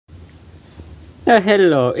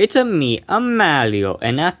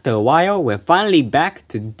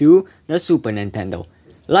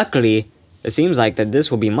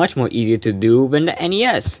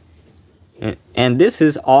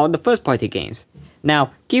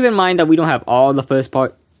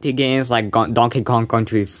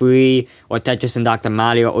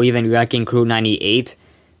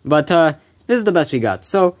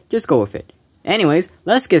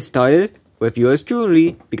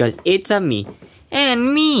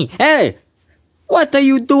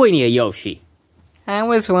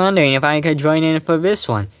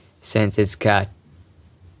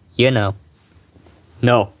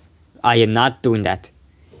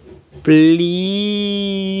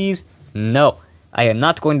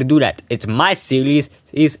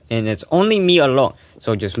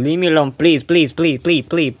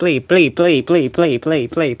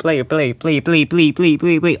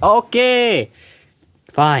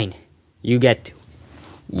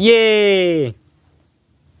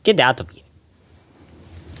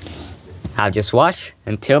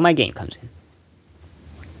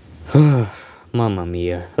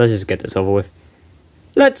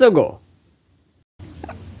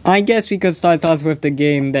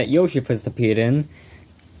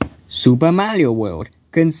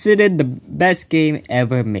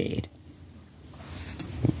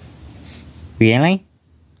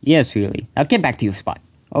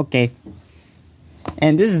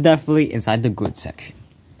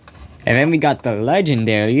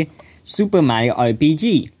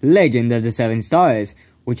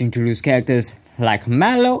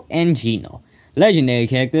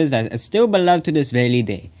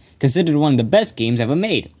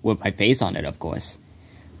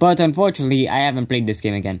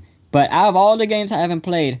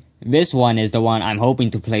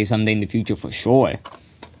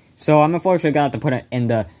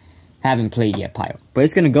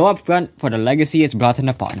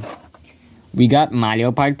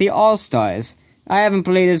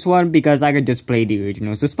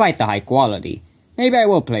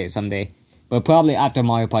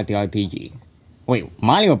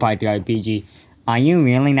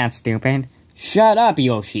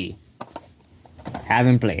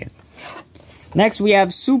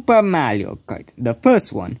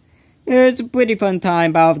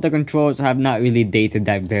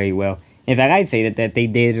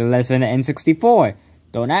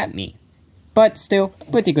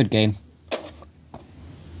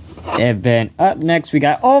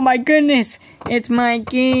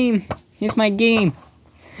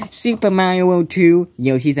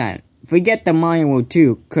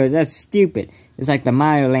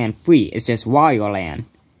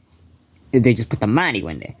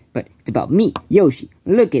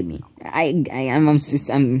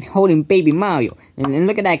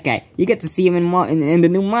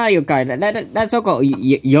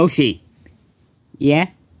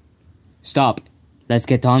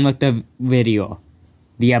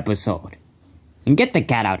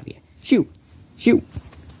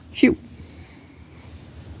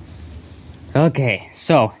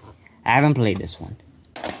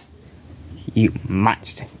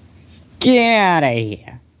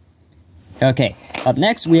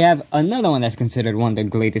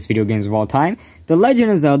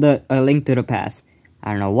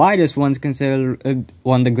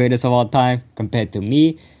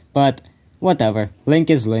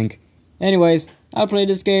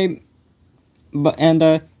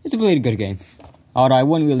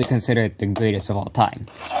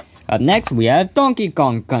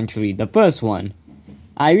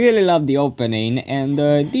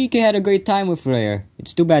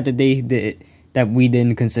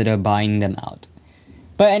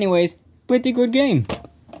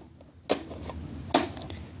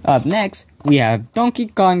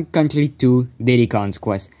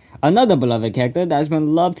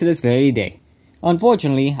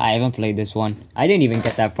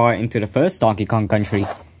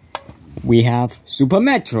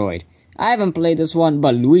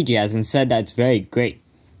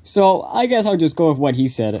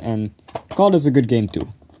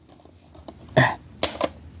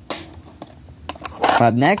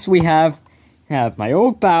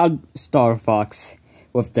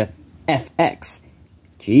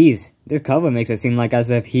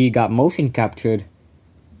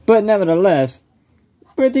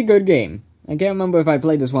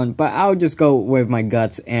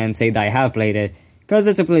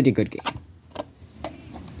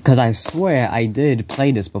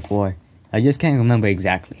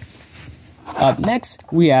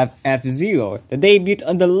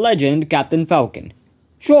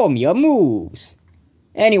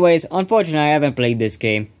Anyways, unfortunately, I haven't played this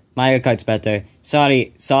game. Mario Kart's better.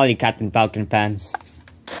 Sorry, Captain Falcon fans.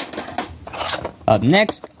 Up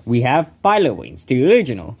next, we have Pilot Wings, the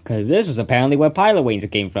original, because this was apparently where Pilot Wings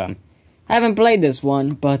came from. I haven't played this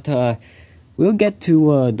one, but we'll get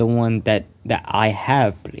to the one that I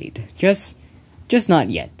have played. Just not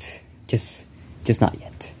yet. Just not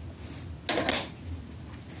yet.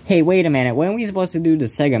 Hey, wait a minute. Weren't we supposed to do the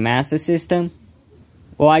Sega Master System?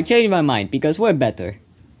 Well, I changed my mind because we're better.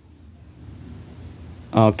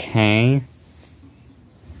 Okay.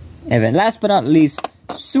 And then last but not least,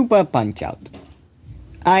 Super Punch-Out.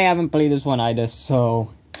 I haven't played this one either,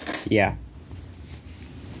 so yeah.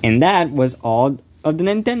 And that was all of the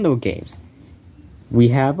Nintendo games. We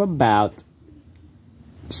have about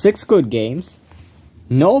 6 good games,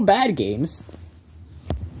 no bad games,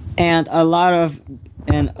 and a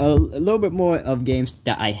little bit more of games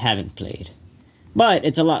that I haven't played. But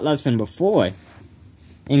it's a lot less than before.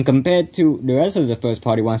 And compared to the rest of the first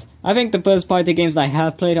party ones, I think the first party games I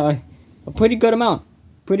have played are a pretty good amount.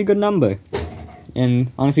 Pretty good number.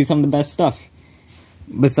 And honestly some of the best stuff.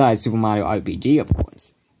 Besides Super Mario RPG, of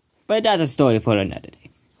course. But that's a story for another day.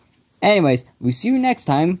 Anyways, we'll see you next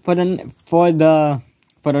time for the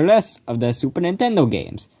rest of the Super Nintendo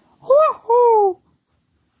games. Woohoo!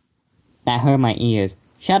 That hurt my ears.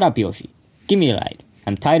 Shut up, Yoshi. Give me a ride.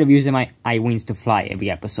 I'm tired of using my wings to fly every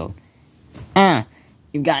episode.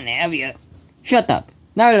 You've gotten heavier. Shut up.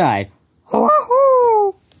 Now ride.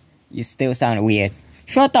 Woohoo! You still sound weird.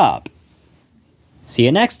 Shut up. See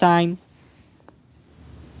you next time.